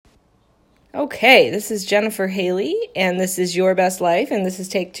Okay, this is Jennifer Haley, and this is Your Best Life, and this is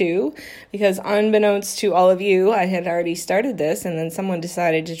take two, because unbeknownst to all of you, I had already started this, and then someone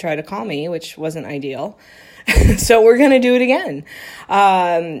decided to try to call me, which wasn't ideal. So we're going to do it again.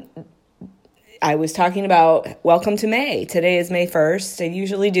 I was talking about Welcome to May. Today is May 1st. I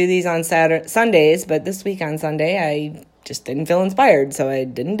usually do these on Sundays, but this week on Sunday, I just didn't feel inspired, so I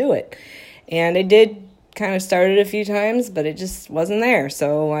didn't do it. And I did kind of started a few times, but it just wasn't there,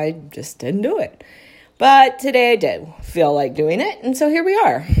 so I just didn't do it. But today I did feel like doing it, and so here we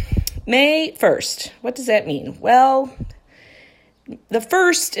are. May 1st. What does that mean? Well, the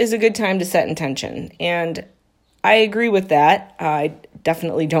 1st is a good time to set intention, and I agree with that. I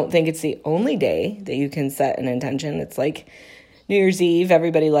definitely don't think it's the only day that you can set an intention. It's like New Year's Eve.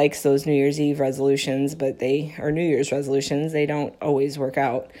 Everybody likes those New Year's Eve resolutions, or New Year's resolutions. They don't always work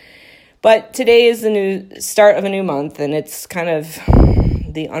out. But today is the new start of a new month, and it's kind of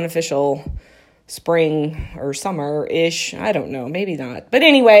the unofficial spring or summer-ish. I don't know, maybe not. But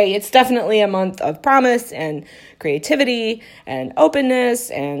anyway, it's definitely a month of promise and creativity and openness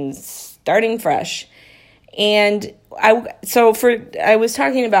and starting fresh. And I was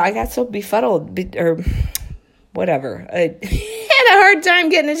talking about, I got so befuddled, or whatever. I had a hard time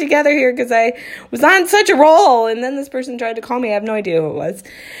getting it together here because I was on such a roll, and then this person tried to call me. I have no idea who it was.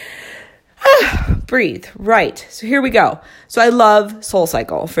 Breathe. Right. So here we go. So I love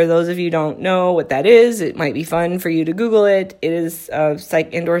SoulCycle. For those of you who don't know what that is, it might be fun for you to Google it. It is a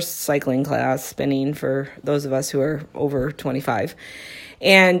indoor cycling class, spinning, for those of us who are over 25.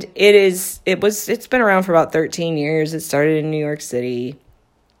 And it's been around for about 13 years. It started in New York City.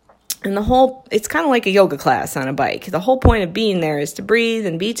 And it's kind of like a yoga class on a bike. The whole point of being there is to breathe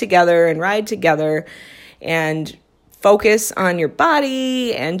and be together and ride together and focus on your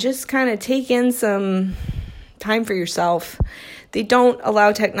body and just kind of take in some time for yourself. They don't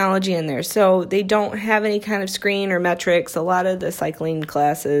allow technology in there, so they don't have any kind of screen or metrics. A lot of the cycling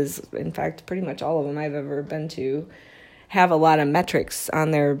classes, in fact, pretty much all of them I've ever been to, have a lot of metrics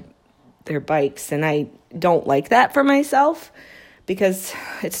on their bikes, and I don't like that for myself because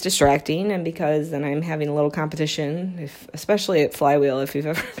it's distracting, and because then I'm having a little competition, especially at Flywheel. If you've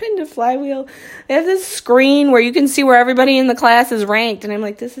ever been to Flywheel, they have this screen where you can see where everybody in the class is ranked, and I'm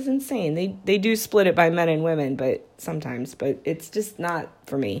like, this is insane. They do split it by men and women, but it's just not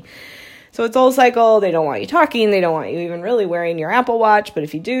for me. So it's SoulCycle. They don't want you talking. They don't want you even really wearing your Apple Watch, but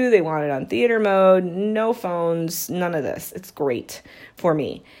if you do, they want it on theater mode, no phones, none of this. It's great for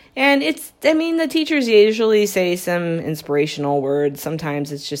me. And the teachers usually say some inspirational words.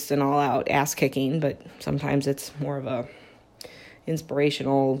 Sometimes it's just an all-out ass-kicking, but sometimes it's more of a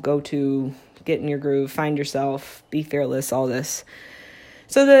inspirational, go-to, get in your groove, find yourself, be fearless, all this.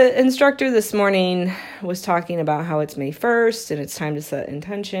 So the instructor this morning was talking about how it's May 1st and it's time to set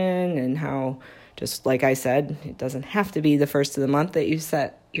intention, and how, just like I said, it doesn't have to be the first of the month that you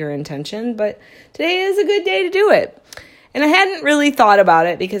set your intention, but today is a good day to do it. And I hadn't really thought about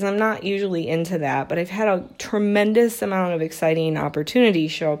it because I'm not usually into that, but I've had a tremendous amount of exciting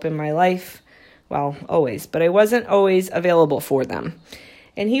opportunities show up in my life. Well, always, but I wasn't always available for them.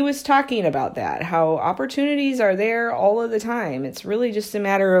 And he was talking about that, how opportunities are there all of the time. It's really just a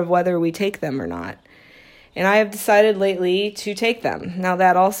matter of whether we take them or not. And I have decided lately to take them. Now,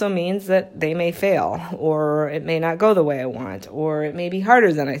 that also means that they may fail, or it may not go the way I want, or it may be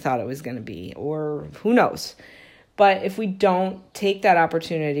harder than I thought it was going to be, or who knows. But if we don't take that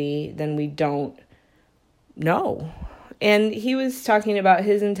opportunity, then we don't know. And he was talking about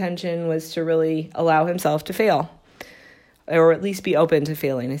his intention was to really allow himself to fail, or at least be open to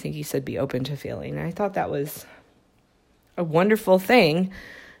failing. I think he said be open to failing. And I thought that was a wonderful thing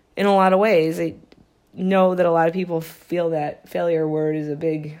in a lot of ways. I know that a lot of people feel that failure word is a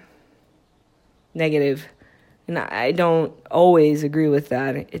big negative, and I don't always agree with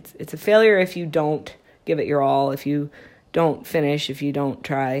that. It's a failure if you don't give it your all, if you don't finish, if you don't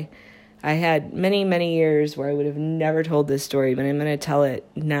try. I had many, many years where I would have never told this story, but I'm going to tell it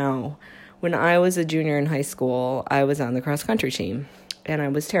now. When I was a junior in high school, I was on the cross-country team, and I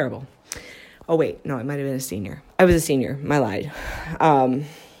was terrible. Oh, wait, no, I might have been a senior. I was a senior. I lied.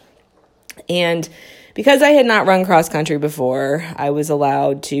 And because I had not run cross-country before, I was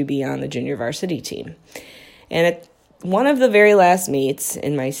allowed to be on the junior varsity team. And at one of the very last meets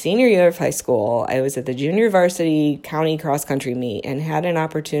in my senior year of high school, I was at the junior varsity county cross-country meet and had an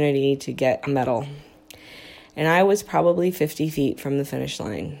opportunity to get a medal. And I was probably 50 feet from the finish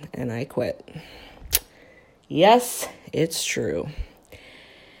line, and I quit. Yes, it's true.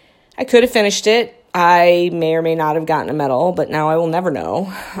 I could have finished it. I may or may not have gotten a medal, but now I will never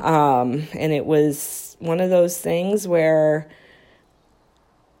know. And it was one of those things where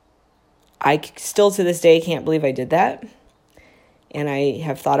I still to this day can't believe I did that. And I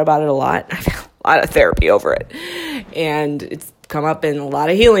have thought about it a lot. I've had a lot of therapy over it. And it's come up in a lot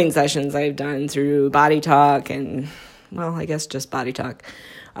of healing sessions I've done through Body Talk and, well, I guess just Body Talk.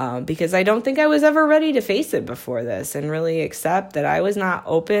 Because I don't think I was ever ready to face it before this and really accept that I was not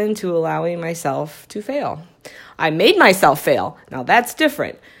open to allowing myself to fail. I made myself fail. Now that's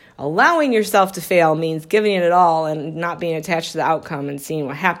different. Allowing yourself to fail means giving it all and not being attached to the outcome and seeing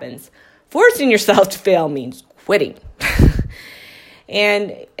what happens. Forcing yourself to fail means quitting.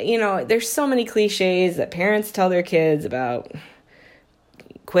 And, there's so many cliches that parents tell their kids about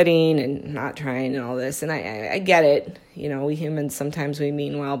quitting and not trying and all this. And I get it. We humans, sometimes we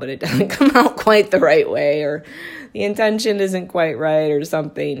mean well, but it doesn't come out quite the right way, or the intention isn't quite right or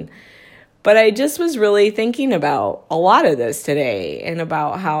something. But I just was really thinking about a lot of this today and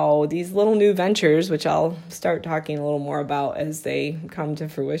about how these little new ventures, which I'll start talking a little more about as they come to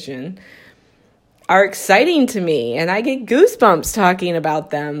fruition, are exciting to me. And I get goosebumps talking about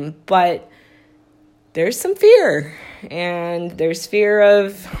them, but there's some fear. And there's fear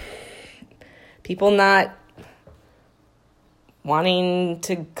of people not wanting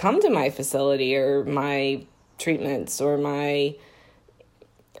to come to my facility or my treatments or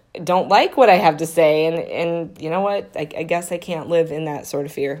don't like what I have to say. And you know what? I guess I can't live in that sort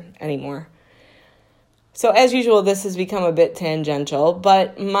of fear anymore. So as usual, this has become a bit tangential,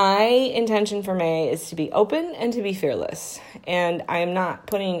 but my intention for May is to be open and to be fearless. And I am not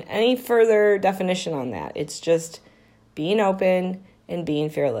putting any further definition on that. It's just being open and being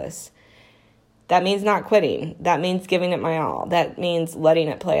fearless. That means not quitting. That means giving it my all. That means letting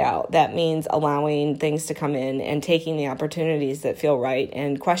it play out. That means allowing things to come in and taking the opportunities that feel right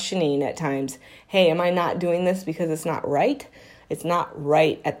and questioning at times, hey, am I not doing this because it's not right? It's not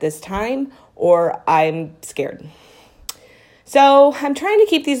right at this time, or I'm scared. So I'm trying to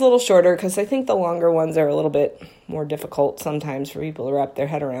keep these a little shorter because I think the longer ones are a little bit more difficult sometimes for people to wrap their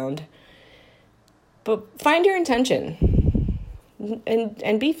head around. But find your intention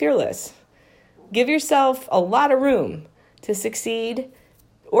and be fearless. Give yourself a lot of room to succeed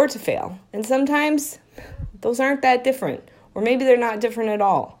or to fail. And sometimes those aren't that different, or maybe they're not different at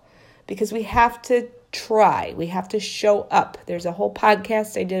all, because we have to try. We have to show up. There's a whole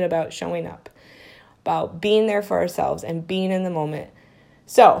podcast I did about showing up, about being there for ourselves and being in the moment.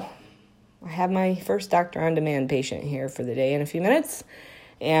 So I have my first Doctor on Demand patient here for the day in a few minutes,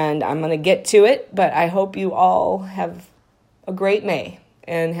 and I'm going to get to it, but I hope you all have a great May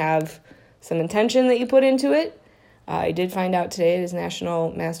and have some intention that you put into it. I did find out today it is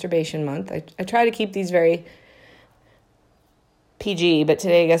National Masturbation Month. I try to keep these very PG, but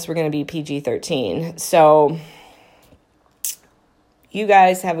today I guess we're going to be PG-13. So you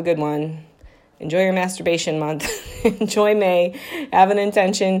guys have a good one. Enjoy your masturbation month. Enjoy May. Have an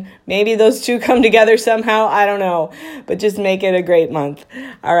intention. Maybe those two come together somehow. I don't know. But just make it a great month.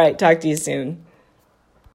 All right. Talk to you soon.